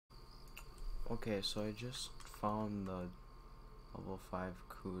Okay, so I just found the level 5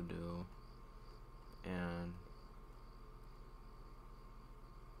 Kudu, and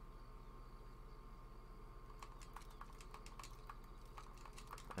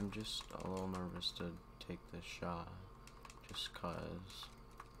I'm just a little nervous to take this shot, just cause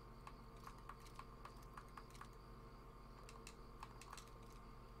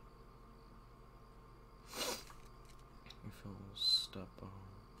if it will step on.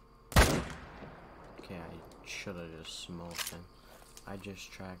 Okay, I should have just smoked him. I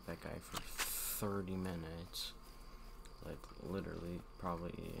just tracked that guy for 30 minutes. Like, literally,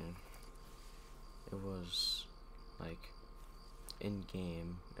 probably, it was, like, in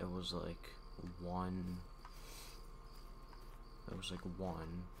game, it was like one,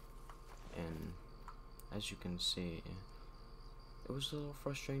 and as you can see, it was a little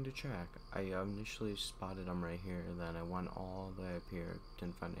frustrating to track. I initially spotted him right here, then I went all the way up here,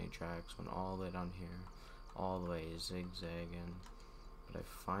 didn't find any tracks, went all the way down here, all the way zigzagging, but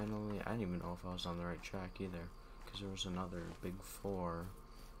I didn't even know if I was on the right track either, because there was another big 4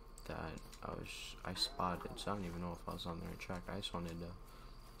 that I spotted, so I don't even know if I was on the right track. I just wanted to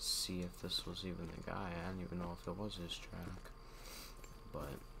see if this was even the guy. I didn't even know if it was his track,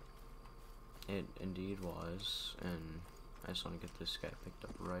 but it indeed was, and I just want to get this guy picked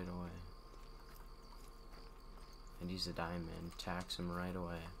up right away. And he's a diamond. Tax him right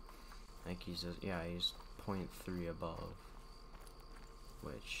away. Like he's 0.3 above,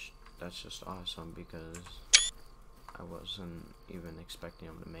 which that's just awesome because I wasn't even expecting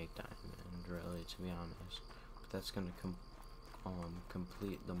him to make diamond, really, to be honest. But that's gonna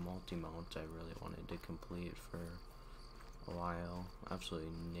complete the multi-mount I really wanted to complete for a while.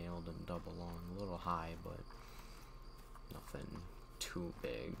 Absolutely nailed him double long, a little high, but nothing too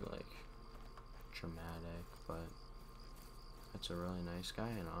big, like dramatic. But that's a really nice guy,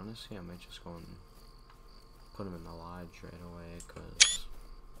 and honestly, I might just go and put him in the lodge right away, cause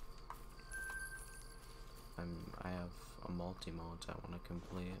I have a multi-mount I want to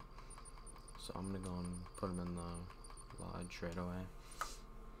complete, so I'm gonna go and put him in the lodge right away.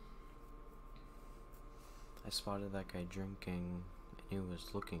 I spotted that guy drinking, and he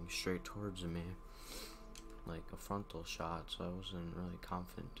was looking straight towards me, like a frontal shot, so I wasn't really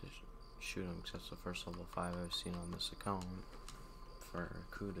confident to shoot him, because that's the first level 5 I've seen on this account for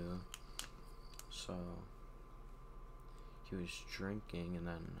Kudu. So he was drinking, and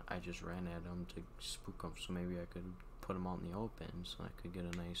then I just ran at him to spook him, so maybe I could put him out in the open, so I could get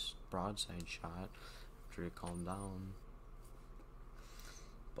a nice broadside shot after he calmed down.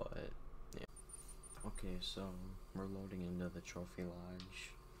 But yeah. Okay, so we're loading into the trophy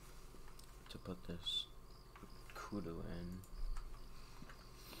lodge to put this Kudu in.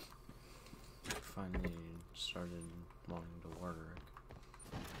 Finally started wanting to work,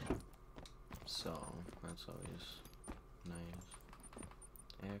 so that's always nice.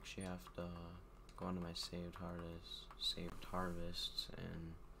 I actually have to go into my saved harvests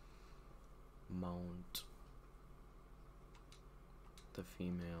and mount the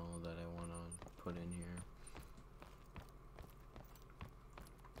female that I want to put in here.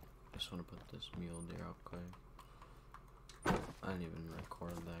 I just want to put this mule deer up quick. I didn't even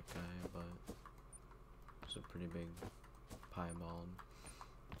record that guy, but it's a pretty big piebald.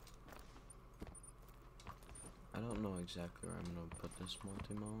 I don't know exactly where I'm going to put this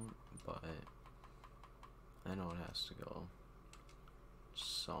multi-mount, but I know it has to go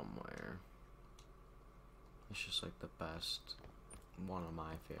somewhere. It's just like the best, one of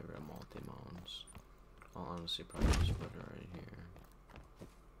my favorite multi-mounts. I'll honestly probably just put it right here.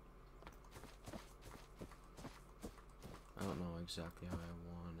 I don't know exactly how I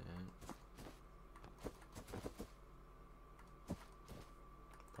want it.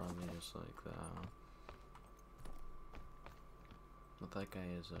 Probably just like that. But that guy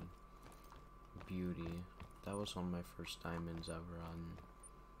is a beauty. That was one of my first diamonds ever on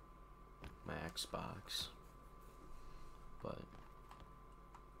my Xbox. But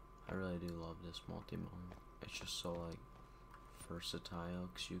I really do love this multi-mount. It's just so like versatile,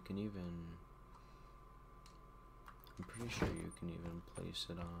 because you can even, I'm pretty sure you can even place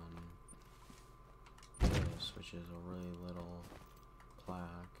it on this, which is a really little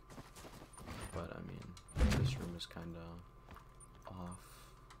plaque. But I mean, this room is kind of off,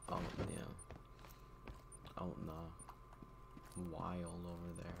 out in the wild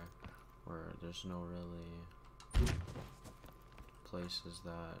over there, where there's no really places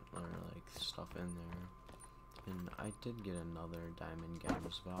that are like stuff in there. And I did get another diamond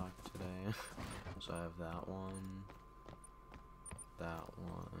gems box today. So I have that one,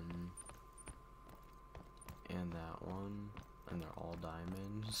 and that one, and they're all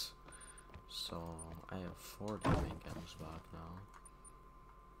diamonds. So I have 4 diamond gems back now.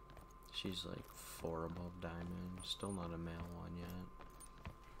 She's like 4 above diamond, still not a male one yet.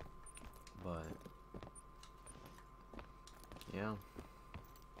 But yeah,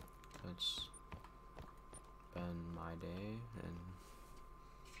 that's been my day, and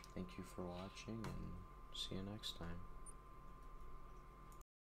thank you for watching, and see you next time.